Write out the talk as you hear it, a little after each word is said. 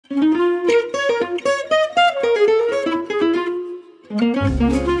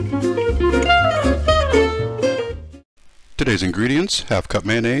Today's ingredients: half cup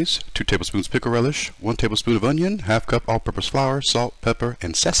mayonnaise, 2 tablespoons pickle relish, 1 tablespoon of onion, half cup all-purpose flour, salt, pepper,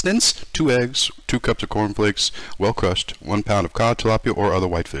 and sustenance, 2 eggs, 2 cups of cornflakes, well crushed, 1 pound of cod, tilapia, or other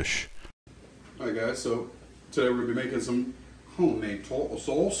whitefish. Alright guys, so today we're going to be making some homemade tartar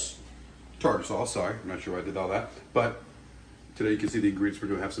sauce, sorry, I'm not sure why I did all that, but today you can see the ingredients. We're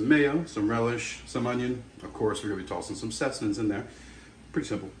going to have some mayo, some relish, some onion, of course we're going to be tossing some sustenance in there. Pretty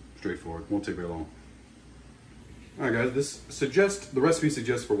simple, straightforward, won't take very long. Alright guys, the recipe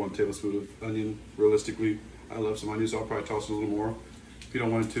suggests for 1 tablespoon of onion. Realistically, I love some onions, so I'll probably toss a little more. If you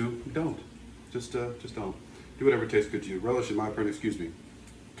don't want to, don't. Just don't. Do whatever tastes good to you. Relish, in my opinion,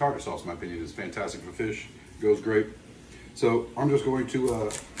 tartar sauce, in my opinion, is fantastic for fish. Goes great. So I'm just going to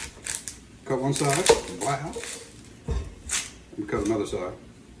cut one side, wow, and cut another side.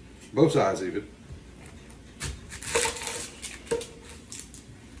 Both sides even.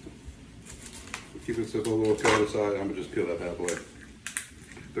 Keep it simple, a little cut on the side. I'm gonna just peel that bad boy.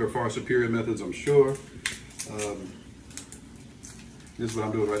 There are far superior methods, I'm sure. This is what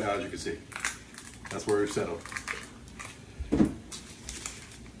I'm doing right now, as you can see. That's where we're settled.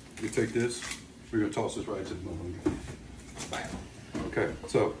 You take this, we're gonna toss this right into the middle. Bam. Okay,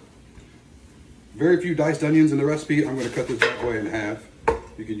 so very few diced onions in the recipe. I'm gonna cut this bad boy in half.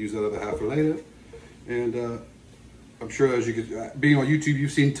 You can use that other half for later. And I'm sure, as you could, being on YouTube,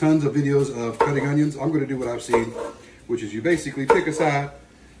 you've seen tons of videos of cutting onions. I'm going to do what I've seen, which is you basically pick a side.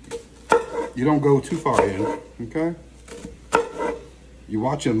 You don't go too far in, okay? You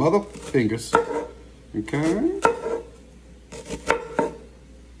watch your mother fingers, okay?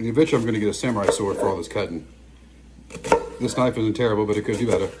 And eventually I'm going to get a samurai sword for all this cutting. This knife isn't terrible, but it could do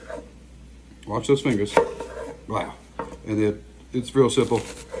better. Watch those fingers. Wow. And then it's real simple.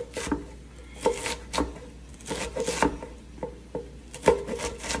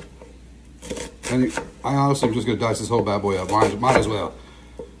 And I honestly am just going to dice this whole bad boy up. Might as well.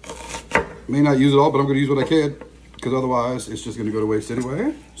 May not use it all, but I'm going to use what I can, because otherwise it's just going to go to waste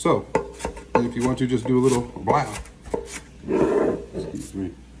anyway. So, if you want to, just do a little wow. Excuse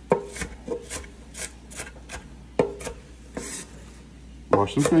me.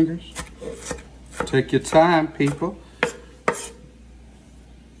 Wash some fingers. Take your time, people.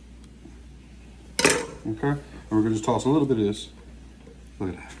 Okay, and we're going to just toss a little bit of this. Look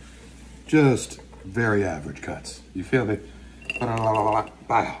at that. Just very average cuts. You feel me?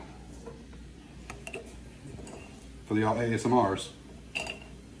 Wow. For the ASMRs,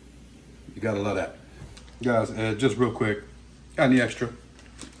 you gotta love that. Guys, just real quick, got any extra?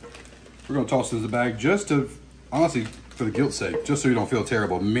 We're gonna toss this in the bag just to, honestly, for the guilt's sake, just so you don't feel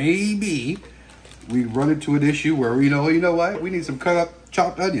terrible. Maybe we run into an issue where, you know what? We need some cut up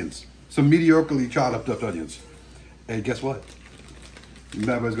chopped onions. Some mediocrely chopped up onions. And guess what?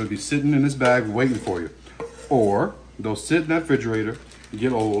 That was going to be sitting in this bag waiting for you. Or they'll sit in that refrigerator,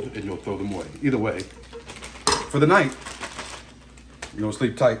 get old, and you'll throw them away. Either way, for the night, you're going to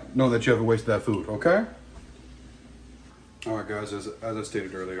sleep tight, knowing that you haven't wasted that food, okay? All right, guys, as I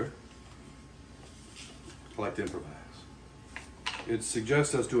stated earlier, I like to improvise. It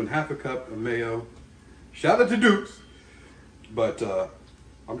suggests us doing half a cup of mayo. Shout out to Dukes. But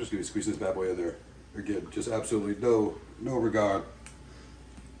I'm just going to squeeze this bad boy in there. Again, just absolutely no regard.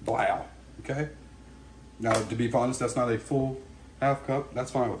 Wow. Okay. Now, to be honest, that's not a full half cup.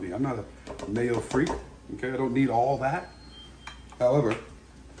 That's fine with me. I'm not a mayo freak. Okay. I don't need all that. However,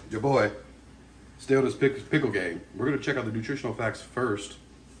 your boy, stay on this pickle game. We're going to check out the nutritional facts first.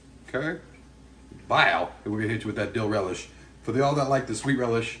 Okay. Wow. And we're going to hit you with that dill relish. For all that like the sweet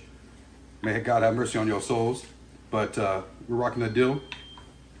relish, may God have mercy on your souls. But we're rocking that dill.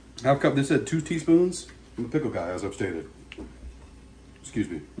 Half cup, this said 2 teaspoons. I'm a pickle guy, as I've stated. Excuse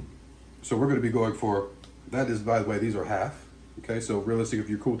me. So we're going to be going for, that is, by the way, these are half. Okay, so realistic, if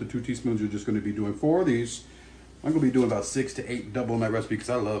you're cool with the 2 teaspoons, you're just going to be doing 4 of these. I'm going to be doing about 6 to 8 double in my recipe because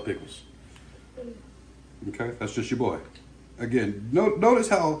I love pickles. Okay, that's just your boy. Again, notice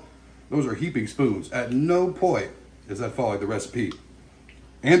how those are heaping spoons. At no point is that following the recipe.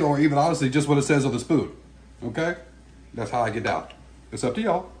 And or even honestly just what it says on the spoon. Okay? That's how I get down. It's up to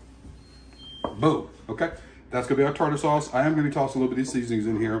y'all. Boom. Okay? That's going to be our tartar sauce. I am going to be tossing a little bit of these seasonings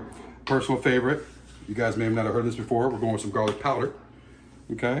in here. Personal favorite. You guys may have not heard this before. We're going with some garlic powder.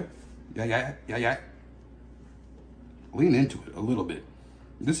 Okay? Yeah. Lean into it a little bit.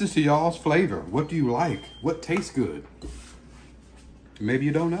 This is to y'all's flavor. What do you like? What tastes good? Maybe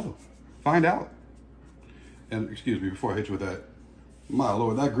you don't know. Find out. And excuse me, before I hit you with that. My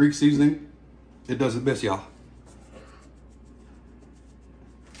Lord, that Greek seasoning, it doesn't miss y'all.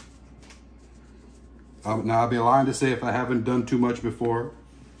 Now, I'd be lying to say if I haven't done too much before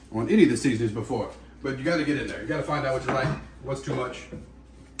on any of the seasonings before. But you got to get in there. You got to find out what you like, what's too much.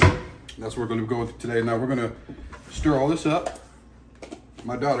 That's what we're going to go with today. Now we're going to stir all this up.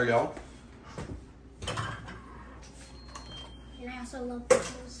 My daughter, y'all. And I also love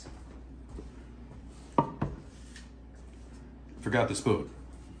pickles. Forgot the spoon.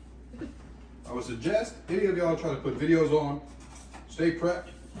 I would suggest any of y'all try to put videos on. Stay prepped.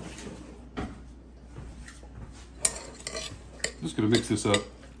 Just gonna mix this up.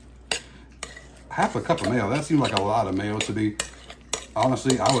 Half a cup of mayo. That seems like a lot of mayo to me.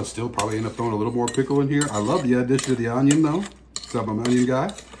 Honestly, I would still probably end up throwing a little more pickle in here. I love the addition of the onion though, because I'm an onion guy.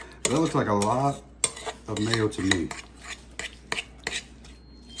 But that looks like a lot of mayo to me.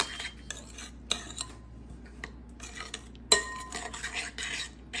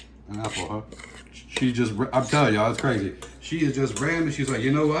 An apple, huh? She just, I'm telling y'all, it's crazy. She is just random. She's like,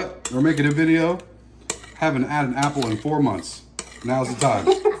 you know what? We're making a video. Haven't had an apple in 4 months. Now's the time.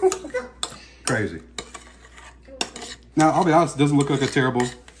 Crazy. Now, I'll be honest, it doesn't look like a terrible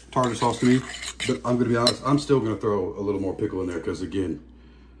tartar sauce to me. But I'm going to be honest, I'm still going to throw a little more pickle in there because, again,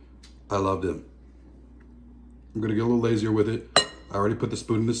 I love them. I'm going to get a little lazier with it. I already put the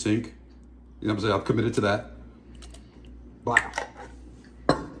spoon in the sink. You know what I'm saying? I'm committed to that. Blah.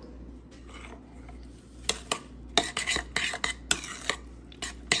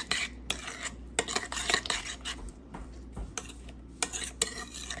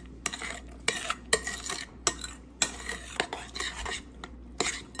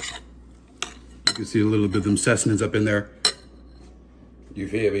 You can see a little bit of them Cessnas up in there. You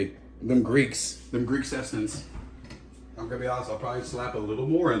feel me? Them Greek Cessnas. I'm gonna be honest, I'll probably slap a little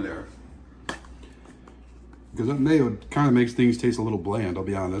more in there. Because that mayo kind of makes things taste a little bland, I'll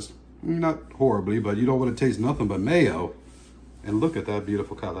be honest. Not horribly, but you don't want to taste nothing but mayo. And look at that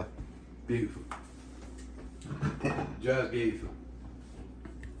beautiful color. Beautiful. Just beautiful.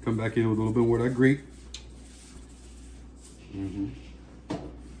 Come back in with a little bit more of that Greek.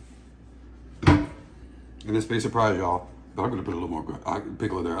 And this may surprise y'all, but I'm gonna put a little more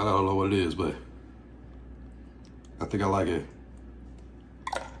pickle in there. I don't know what it is, but I think I like it.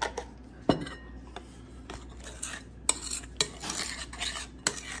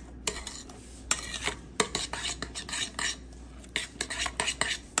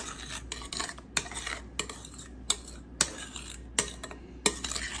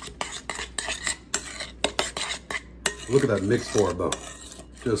 Look at that mixed form though,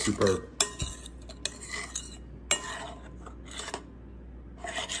 just superb.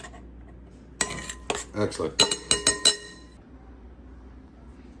 Excellent.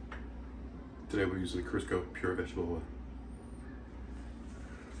 Today we're using Crisco pure vegetable oil.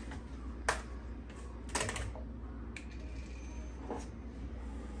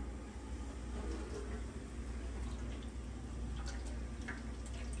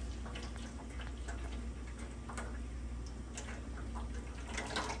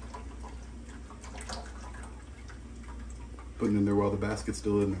 Putting in there while the basket's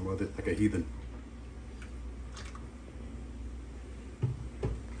still in there, while like a heathen.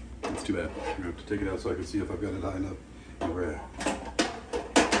 It's too bad. I'm gonna have to take it out so I can see if I've got it high enough. And we're at.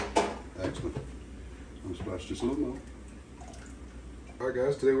 Excellent. I'm gonna splash just a little more. Alright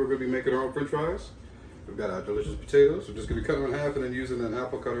guys, today we're gonna be making our own french fries. We've got our delicious potatoes. We're just gonna cut them in half and then using an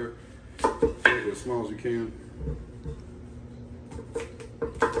apple cutter to make it as small as you can.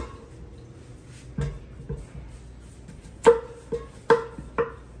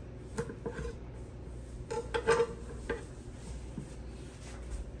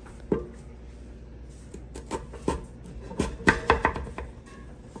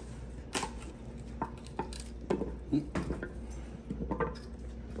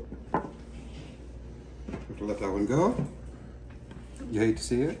 Let that one go. You hate to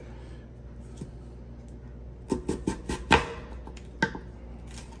see it.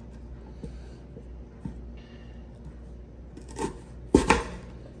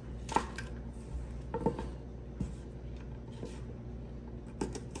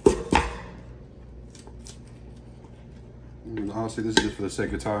 And honestly, this is just for the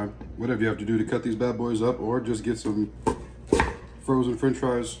sake of time. Whatever you have to do to cut these bad boys up, or just get some frozen french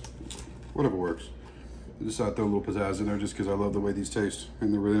fries, whatever works. I decided to throw a little pizzazz in there just because I love the way these taste,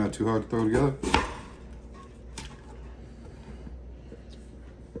 and they're really not too hard to throw together.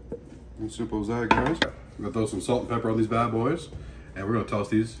 As simple as that, guys. We're gonna throw some salt and pepper on these bad boys, and we're gonna toss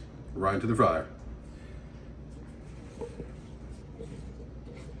these right into the fryer.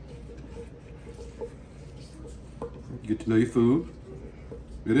 Get to know your food.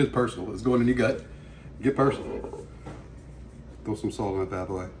 It is personal. It's going in your gut. Get personal. Throw some salt on that bad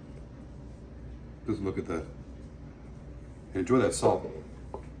boy. Just look at that. Enjoy that salt.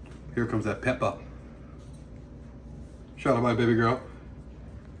 Here comes that pepper. Shout out my baby girl,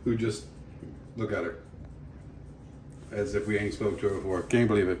 who just, look at her. As if we ain't spoke to her before. Can't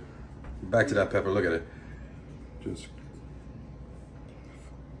believe it. Back to that pepper, look at it. Just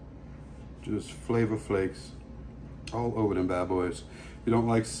flavor flakes all over them bad boys. If you don't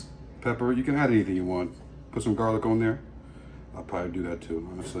like pepper, you can add anything you want. Put some garlic on there. I'll probably do that too,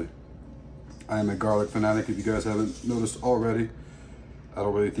 honestly. I am a garlic fanatic, if you guys haven't noticed already. I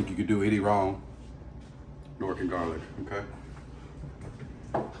don't really think you could do any wrong, nor can garlic, okay?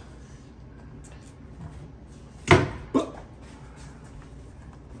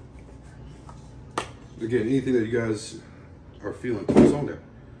 Again, anything that you guys are feeling, it's on there.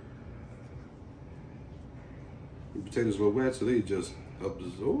 The potatoes are a little wet, so they just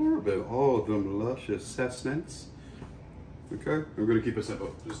absorb all of them luscious sustenance. Okay, we're gonna keep it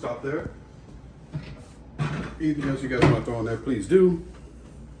simple. Just stop there. Anything else you guys want to throw in there, please do.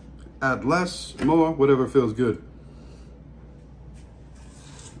 Add less, more, whatever feels good.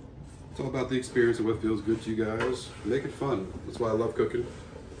 It's all about the experience and what feels good to you guys. Make it fun. That's why I love cooking.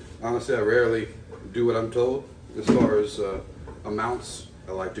 Honestly, I rarely do what I'm told. As far as amounts,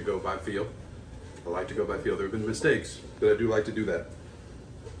 I like to go by feel. There have been mistakes, but I do like to do that.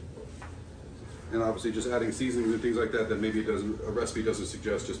 And obviously just adding seasonings and things like that maybe a recipe doesn't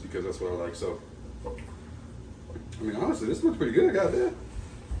suggest, just because that's what I like. So, I mean, honestly, this looks pretty good. I got that.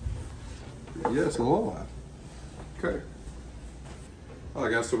 Yes, Lord. Okay. All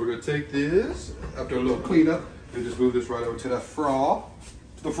right, guys, so we're gonna take this after a little cleanup and just move this right over to the fry.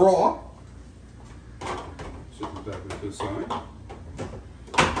 So put that to the side.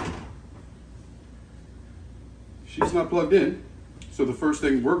 She's not plugged in, so the first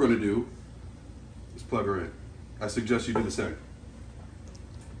thing we're gonna do is plug her in. I suggest you do the same.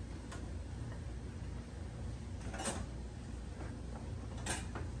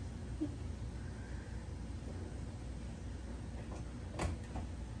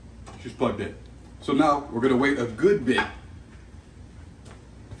 She's plugged in. So now we're gonna wait a good bit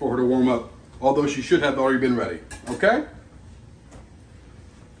for her to warm up, although she should have already been ready, okay?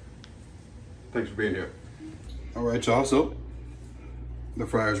 Thanks for being here. All right, y'all, so the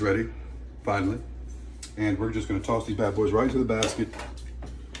fryer's ready, finally. And we're just gonna toss these bad boys right into the basket.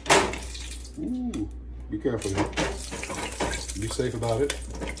 Ooh, be careful now. Be safe about it.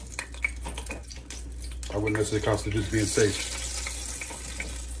 I wouldn't necessarily consider just being safe.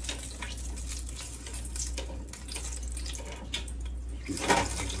 Just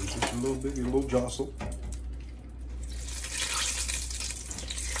a little bit, a little jostle.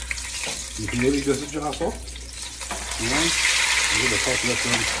 You can really just a jostle. All right, I'm gonna toss that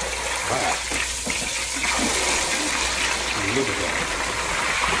thing back. And look at that.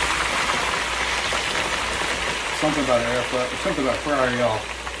 Something about an air fryer, something about fryer, y'all.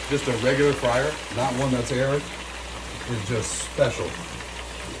 Just a regular fryer, not one that's aired, is just special.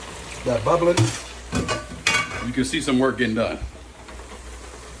 That bubbling, you can see some work getting done.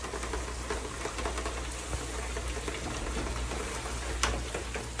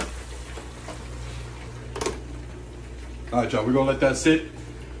 All right, y'all, we're gonna let that sit.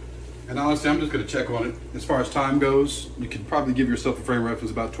 And honestly, I'm just gonna check on it. As far as time goes, you can probably give yourself a frame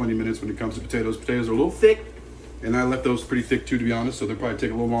reference about 20 minutes when it comes to potatoes. Potatoes are a little thick, and I left those pretty thick too, to be honest, so they'll probably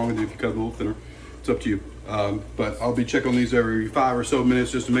take a little longer than if you cut a little thinner. It's up to you. But I'll be checking on these every 5 or so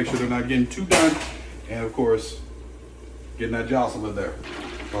minutes just to make sure they're not getting too done. And of course, getting that jostle in there.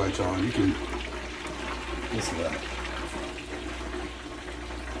 All right, y'all, you can listen to that.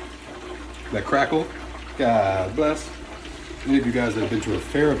 That crackle, God bless. Any of you guys that have been to a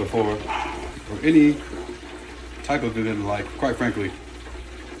fair before, or any type of event like, quite frankly,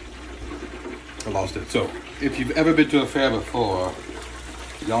 I lost it. So, if you've ever been to a fair before,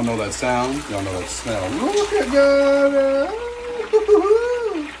 y'all know that sound, y'all know that smell. Look at God!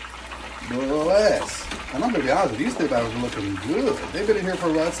 Bless. And I'm gonna be honest, these things are looking good. They've been in here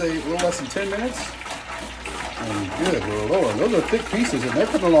for, I'd say, a little less than 10 minutes. And good Lord, those are thick pieces, and they're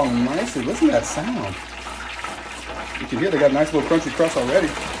coming along nicely. Listen to that sound. You can hear they got a nice little crunchy crust already.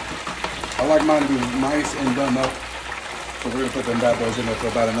 I like mine to be nice and done up. So we're gonna put them bad boys in there for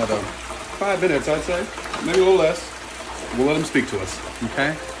about another 5 minutes, I'd say. Maybe a little less. We'll let them speak to us,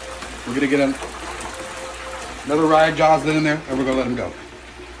 okay? We're gonna get another rag Joslin in there, and we're gonna let them go.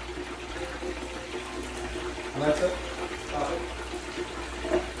 And that's it. Stop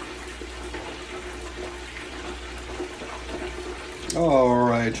it. All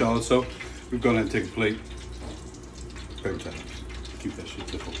right, y'all, so we've gone ahead and take a plate. Paper towel. Keep that shit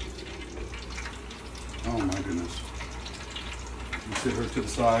simple. Oh my goodness. You sit her to the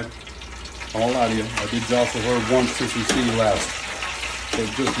side. I won't lie to you. I did jostle her once since we see you last. So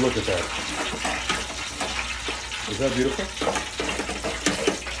just look at that. Is that beautiful?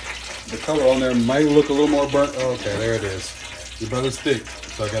 The color on there might look a little more burnt. Okay, there it is. Your brother's thick,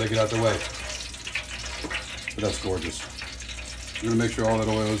 so I gotta get out the way. But that's gorgeous. We're gonna make sure all that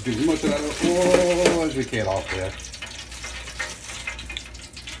oil is getting as much of that oil as we can off there.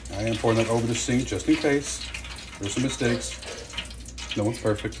 I am pouring that over the sink just in case. There's some mistakes. No one's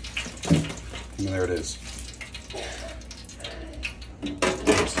perfect. And there it is.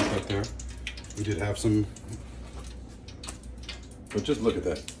 Right there. We did have some, but just look at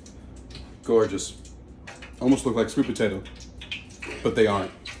that. Gorgeous. Almost look like sweet potato, but they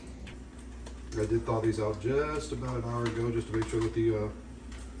aren't. I did thaw these out just about an hour ago just to make sure that the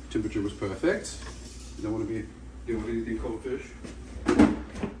temperature was perfect. You don't want to be dealing with anything cold fish.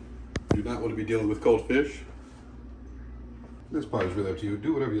 You do not want to be dealing with cold fish. This part is really up to you.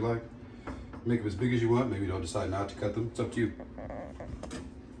 Do whatever you like. Make them as big as you want. Maybe don't decide not to cut them. It's up to you.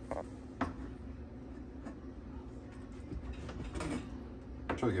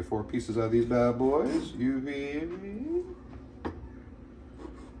 Try to get 4 pieces out of these bad boys. You hear me?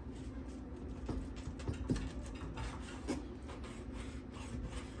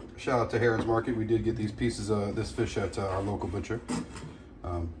 Shout out to Heron's Market. We did get these pieces of this fish at our local butcher.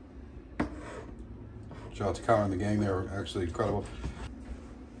 Shout out to Kyle and the gang. They were actually incredible.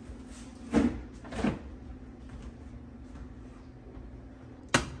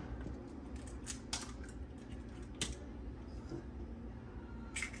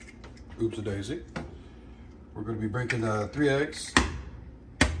 Oops a daisy. We're going to be breaking 3 eggs.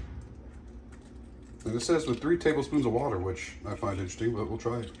 And it says with 3 tablespoons of water, which I find interesting, but we'll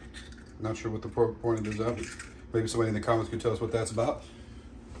try it. Not sure what the point is of it. Maybe somebody in the comments can tell us what that's about.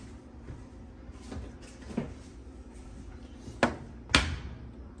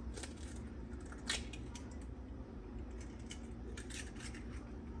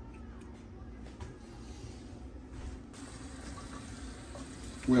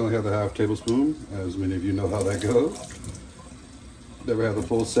 We only have the half tablespoon, as many of you know how that goes. Never have the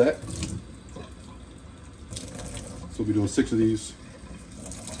full set. So we'll be doing 6 of these.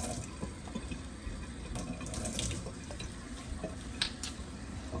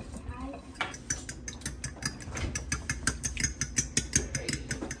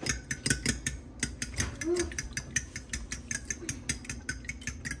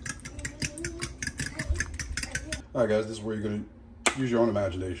 All right, guys, this is where you're going to use your own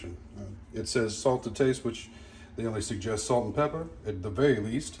imagination. It says salt to taste, which they only suggest salt and pepper at the very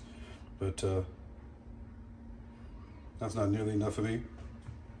least, but that's not nearly enough for me.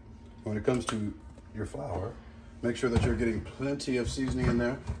 When it comes to your flour, make sure that you're getting plenty of seasoning in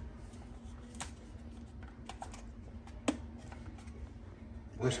there.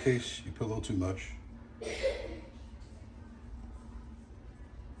 Worst case, you put a little too much.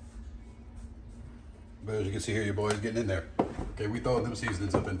 But as you can see here, your boy's getting in there. Okay, we throwing them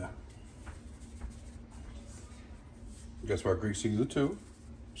seasonings up in there. Guess what? Greek seasoning too.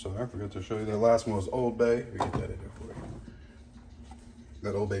 So I forgot to show you that last one was Old Bay. We get that in there for you.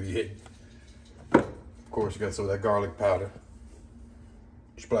 That Old Bay hit. Of course, you got some of that garlic powder.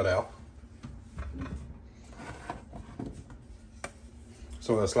 Splat out.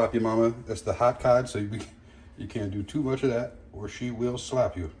 Some of that slap your mama. That's the hot kind, so you can't do too much of that, or she will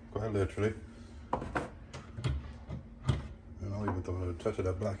slap you, quite literally. And I'll even throw a touch of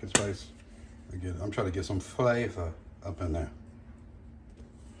that black and spice. Again, I'm trying to get some flavor up in there.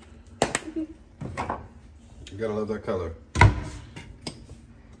 You gotta love that color.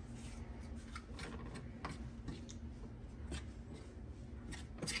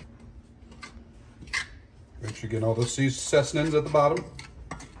 Make sure you get all those seasonings at the bottom.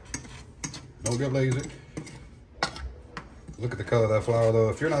 Don't get lazy. Look at the color of that flour though.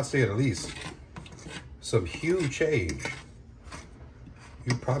 If you're not seeing at least some hue change,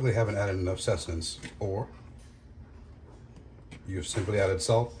 you probably haven't added enough seasonings, or you've simply added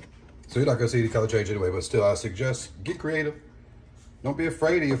salt. So you're not gonna see the color change anyway, but still I suggest get creative. Don't be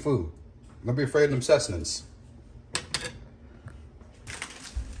afraid of your food. Don't be afraid of them seasonings.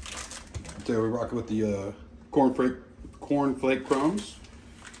 Today we're rocking with the cornflake crumbs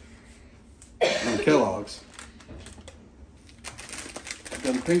and Kellogg's. I've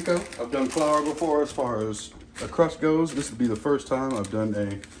done panko, I've done flour before. As far as a crust goes, this would be the first time I've done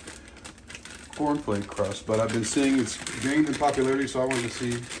a cornflake crust, but I've been seeing it's gained in popularity, so I wanted to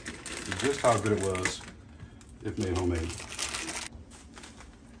see just how good it was if made homemade.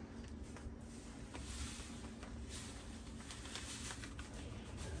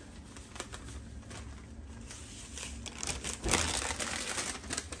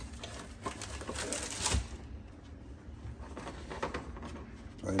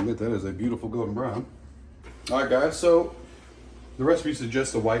 I admit that is a beautiful golden brown. All right, guys, so the recipe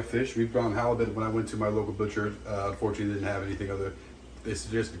suggests the white fish. We've gone halibut. When I went to my local butcher, unfortunately, they didn't have anything other. They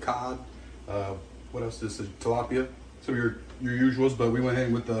suggested cod. What else is it? Tilapia. Some of your usuals, but we went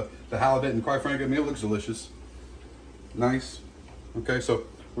ahead with the halibut, and quite frankly, I mean, it looks delicious. Nice. Okay, so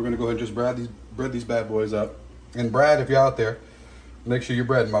we're gonna go ahead and just bread these bad boys up. And Brad, if you're out there, make sure you're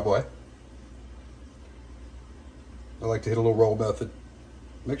breading, my boy. I like to hit a little roll method.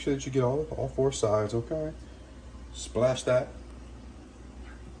 Make sure that you get all four sides, okay? Splash that.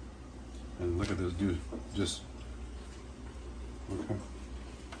 And look at this dude, just, okay.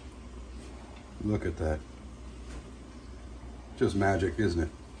 Look at that. Just magic, isn't it?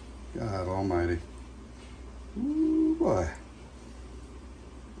 God almighty. Ooh, boy.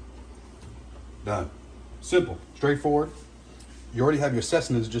 Done. Simple, straightforward. You already have your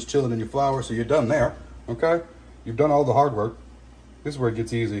Cessnas just chilling in your flour, so you're done there, okay? You've done all the hard work. This is where it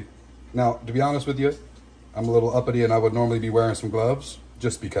gets easy. Now, to be honest with you, I'm a little uppity and I would normally be wearing some gloves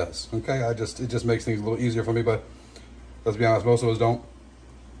just because, okay? It just makes things a little easier for me, but let's be honest, most of us don't.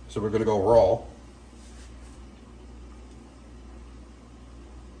 So we're gonna go raw.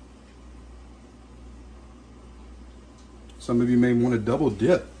 Some of you may want to double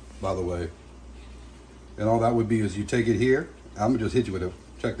dip, by the way. And all that would be is you take it here. I'm gonna just hit you with it.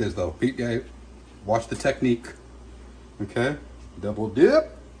 Check this though, Pete Gabe. Watch the technique, okay? Double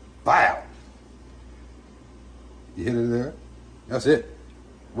dip, bow. You hit it there, that's it.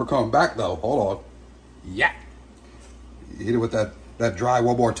 We're coming back though, hold on. Yeah. You hit it with that dry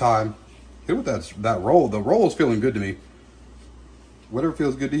one more time. Hit it with that roll. The roll is feeling good to me. Whatever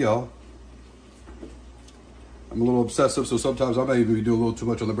feels good to y'all. I'm a little obsessive, so sometimes I may even be doing a little too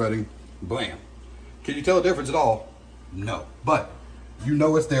much on the breading. Blam. Can you tell the difference at all? No. But you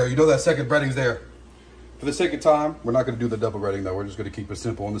know it's there. You know that second breading's there. For the sake of time, we're not going to do the double breading though. We're just going to keep it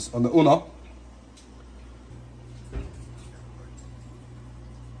simple on the uno.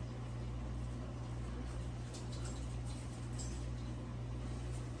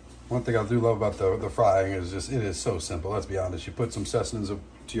 One thing I do love about the frying is just, it is so simple. Let's be honest. You put some Cessnas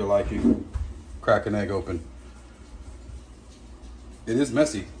to your liking, crack an egg open. It is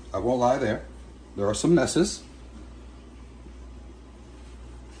messy. I won't lie there. There are some messes.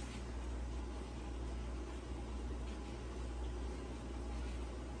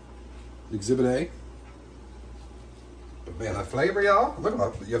 Exhibit A. But man, that flavor, y'all. Look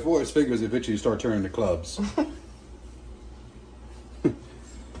at your voice figures eventually start turning to clubs.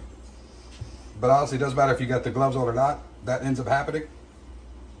 But honestly, it doesn't matter if you got the gloves on or not. That ends up happening.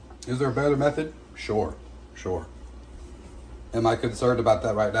 Is there a better method? Sure, sure. Am I concerned about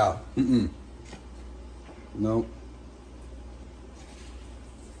that right now? Mm-mm. No.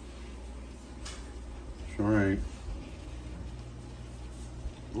 Sure ain't.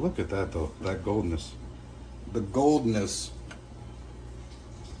 Look at that though, that goldness. The goldness.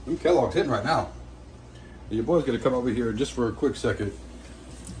 Them Kellogg's hitting right now. And your boy's gonna come over here just for a quick second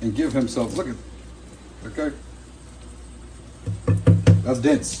and give himself, look at, okay? That's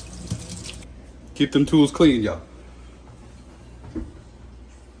dense. Keep them tools clean, y'all.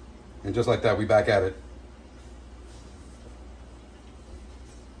 And just like that, we back at it.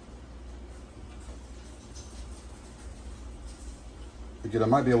 Again, I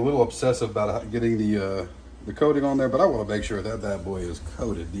might be a little obsessive about getting the coating on there, but I want to make sure that bad boy is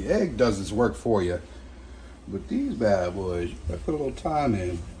coated. The egg does its work for you, but these bad boys, I put a little time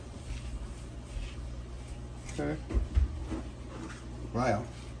in. Okay. Wow.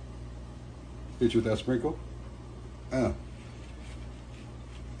 Hit you with that sprinkle. Oh.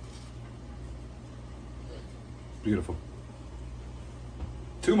 Beautiful.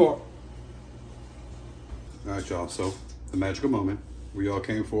 Two more. All right, y'all. So the magical moment we all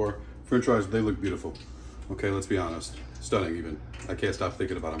came for. French fries, they look beautiful. Okay, let's be honest. Stunning even. I can't stop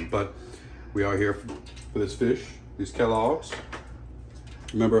thinking about them. But we are here for this fish, these Kellogg's.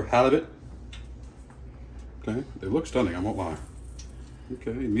 Remember halibut? Okay, they look stunning, I won't lie. Okay,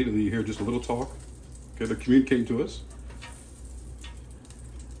 immediately you hear just a little talk. Okay, they're communicating to us.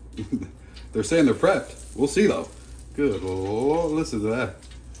 They're saying they're prepped. We'll see though. Good Lord, listen to that.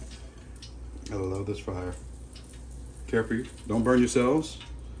 I love this fryer. Careful, don't burn yourselves.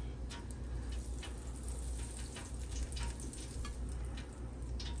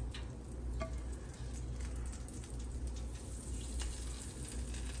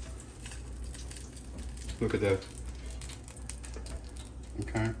 Look at that.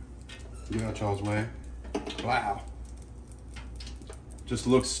 Okay, get out y'all's way. Wow. Just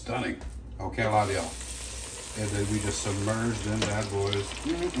looks stunning. I can't lie to y'all. And then we just submerged them bad boys.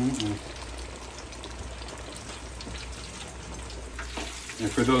 And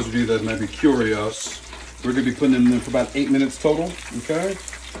for those of you that may be curious, We're gonna be putting them in for about 8 minutes total, okay?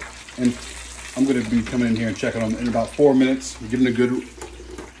 And I'm gonna be coming in here and checking them in about 4 minutes, giving a good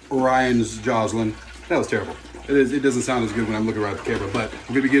Ryan's Joslin. That was terrible. It doesn't sound as good when I'm looking right at the camera, but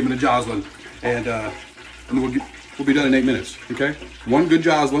we're gonna be giving a Joslin, and then we'll be done in 8 minutes, okay? One good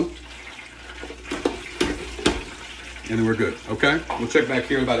Joslin, and then we're good, okay? We'll check back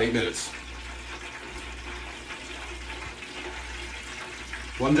here in about 8 minutes.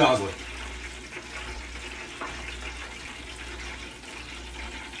 One Joslin.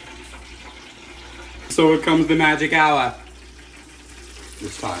 So it comes the magic hour.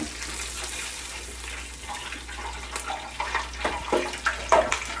 It's time.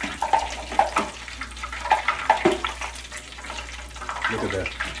 Look at that.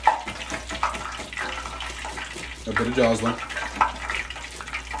 A bit of Joslin.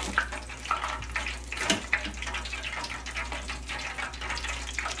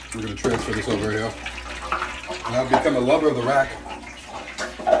 We're going to transfer this over here. And I've become a lover of the rack.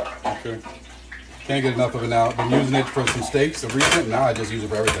 Okay. Can't get enough of it now. I've been using it for some steaks of recent. Now I just use it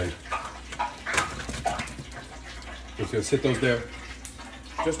for everything. Just going to sit those there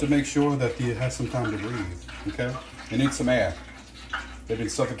just to make sure that it has some time to breathe. Okay? It needs some air. They've been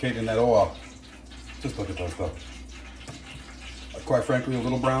suffocating that oil. Just look at those though. Quite frankly, a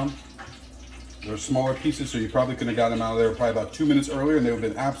little brown. They're smaller pieces, so you probably could have gotten them out of there probably about 2 minutes earlier and they would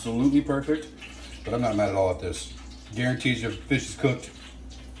have been absolutely perfect. But I'm not mad at all at this. Guarantees your fish is cooked.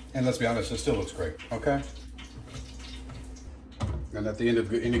 And let's be honest, it still looks great, okay? And at the end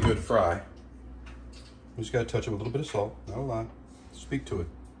of any good fry, you just gotta touch it with a little bit of salt, not a lot. Speak to it.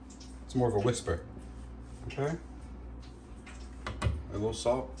 It's more of a whisper, okay? A little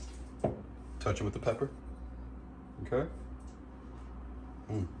salt, touch it with the pepper, okay?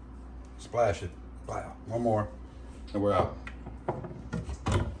 Splash it, wow, one more, and we're out.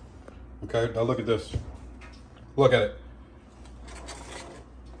 Okay, now look at this. Look at it.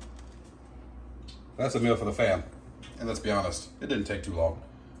 That's a meal for the fam. And let's be honest, it didn't take too long.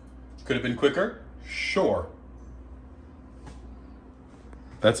 Could have been quicker? Sure.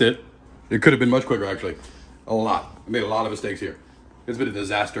 That's it. It could have been much quicker, actually. A lot. I made a lot of mistakes here. It's been a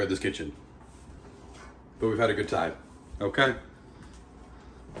disaster at this kitchen. But we've had a good time. Okay?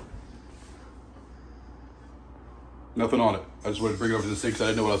 Nothing on it. I just wanted to bring it over to the sink because I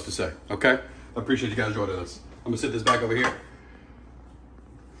didn't know what else to say. Okay? I appreciate you guys joining us. I'm going to sit this back over here.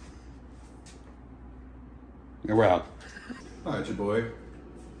 And we're out. All right, your boy,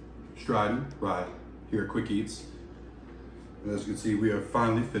 Stry, right here at Quick Eats. And as you can see, we are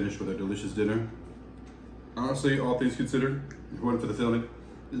finally finished with our delicious dinner. Honestly, all things considered, if you went for the filming,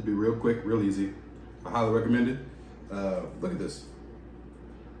 this would be real quick, real easy. I highly recommend it. Look at this.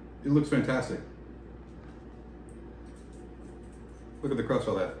 It looks fantastic. Look at the crust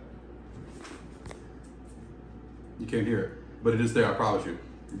of that. You can't hear it, but it is there, I promise you.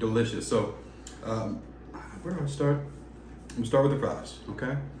 Delicious. So, where do I start? I'm gonna start with the fries,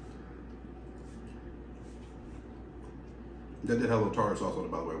 okay? That did have a little tartar sauce on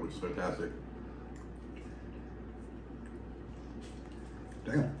it, by the way, which is fantastic.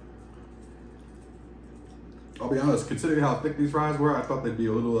 Damn. I'll be honest, considering how thick these fries were, I thought they'd be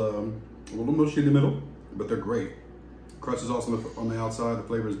a little mushy in the middle, but they're great. Crust is awesome on the outside, the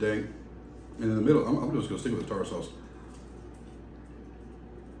flavor is dank. And in the middle, I'm just gonna stick with the tartar sauce.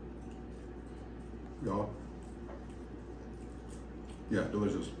 Y'all. Yeah,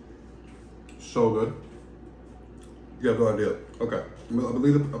 delicious. So good. You have no idea. Okay, I'm gonna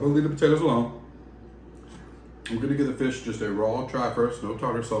leave the potatoes alone. I'm gonna get the fish just a raw try first, no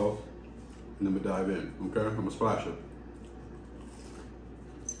tartar sauce, and then we dive in. Okay, I'm gonna splash it.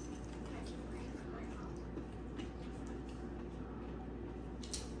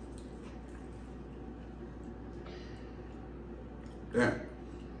 Damn,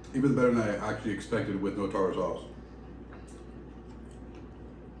 even better than I actually expected with no tartar sauce.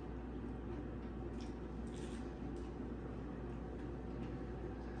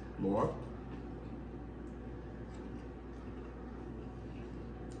 More.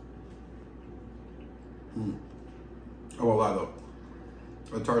 I won't lie though,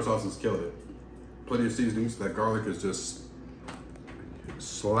 the tartar sauce is killing it. Plenty of seasonings. That garlic is just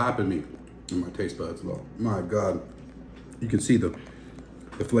slapping me in my taste buds. Though. My God, you can see the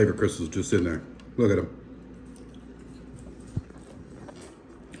flavor crystals just in there. Look at them.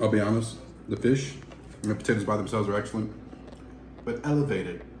 I'll be honest, the fish and the potatoes by themselves are excellent, but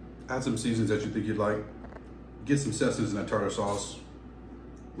elevated. Add some seasonings that you think you'd like. Get some sesame in that tartar sauce.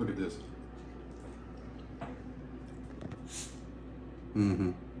 Look at this.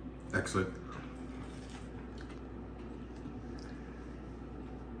 Excellent.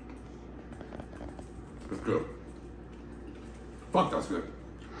 good. Fuck, that's good.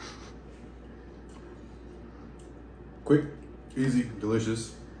 Quick, easy,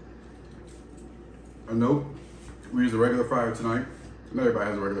 delicious. A note, we use a regular fryer tonight. Not everybody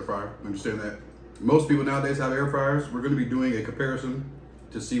has a regular fryer. Understand that. Most people nowadays have air fryers. We're going to be doing a comparison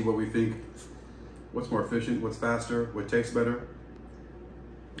to see what we think, what's more efficient, what's faster, what tastes better.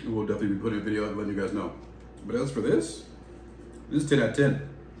 And we'll definitely be putting a video and letting you guys know. But as for this is 10 out of 10.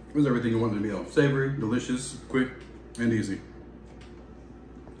 It was everything you wanted in a meal. Savory, delicious, quick, and easy.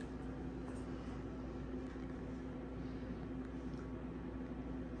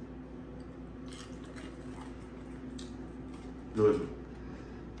 Delicious.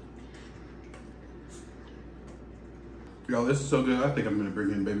 Y'all, this is so good. I think I'm gonna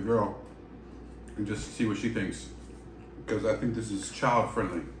bring in baby girl and just see what she thinks, because I think this is child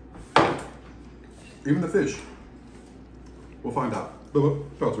friendly. Even the fish. We'll find out. Bubba,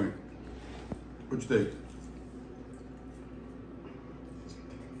 talk to me. What you think?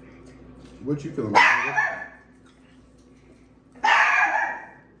 What you feeling about?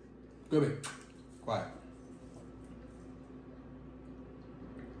 Go baby. Quiet.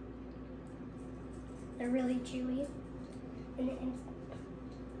 They're really chewy in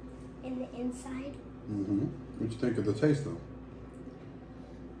the inside. Mm-hmm. What you think of the taste though?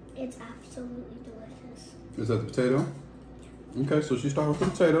 It's absolutely delicious. Is that the potato? Okay, so she started with the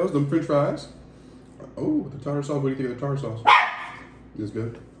potatoes, them french fries. Oh, the tartar sauce. What do you think of the tartar sauce? It's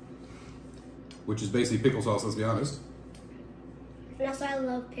good. Which is basically pickle sauce, let's be honest. And also I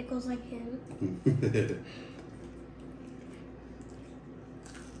love pickles like him.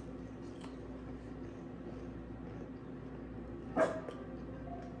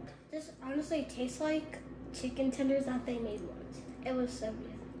 This honestly tastes like chicken tenders that they made once. It was so good.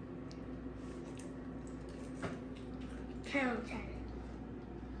 10 out of 10.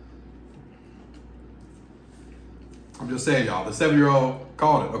 I'm just saying, y'all, the 7-year-old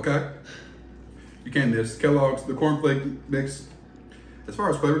called it, okay? You can't miss Kellogg's, the cornflake mix. As far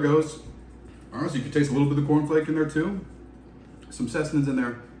as flavor goes, honestly, you can taste a little bit of cornflake in there too. Some sessions in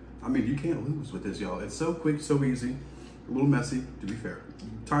there. I mean, you can't lose with this, y'all. It's so quick, so easy. A little messy, to be fair.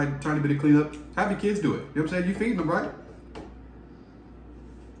 Tiny bit of cleanup. Have your kids do it. You know what I'm saying? You feeding them, right?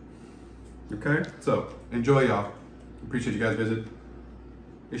 Okay, so enjoy, y'all. Appreciate you guys' visit.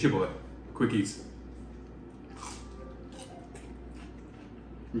 It's your boy, Quick Eats.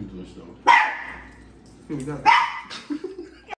 It's delicious though. Here we go.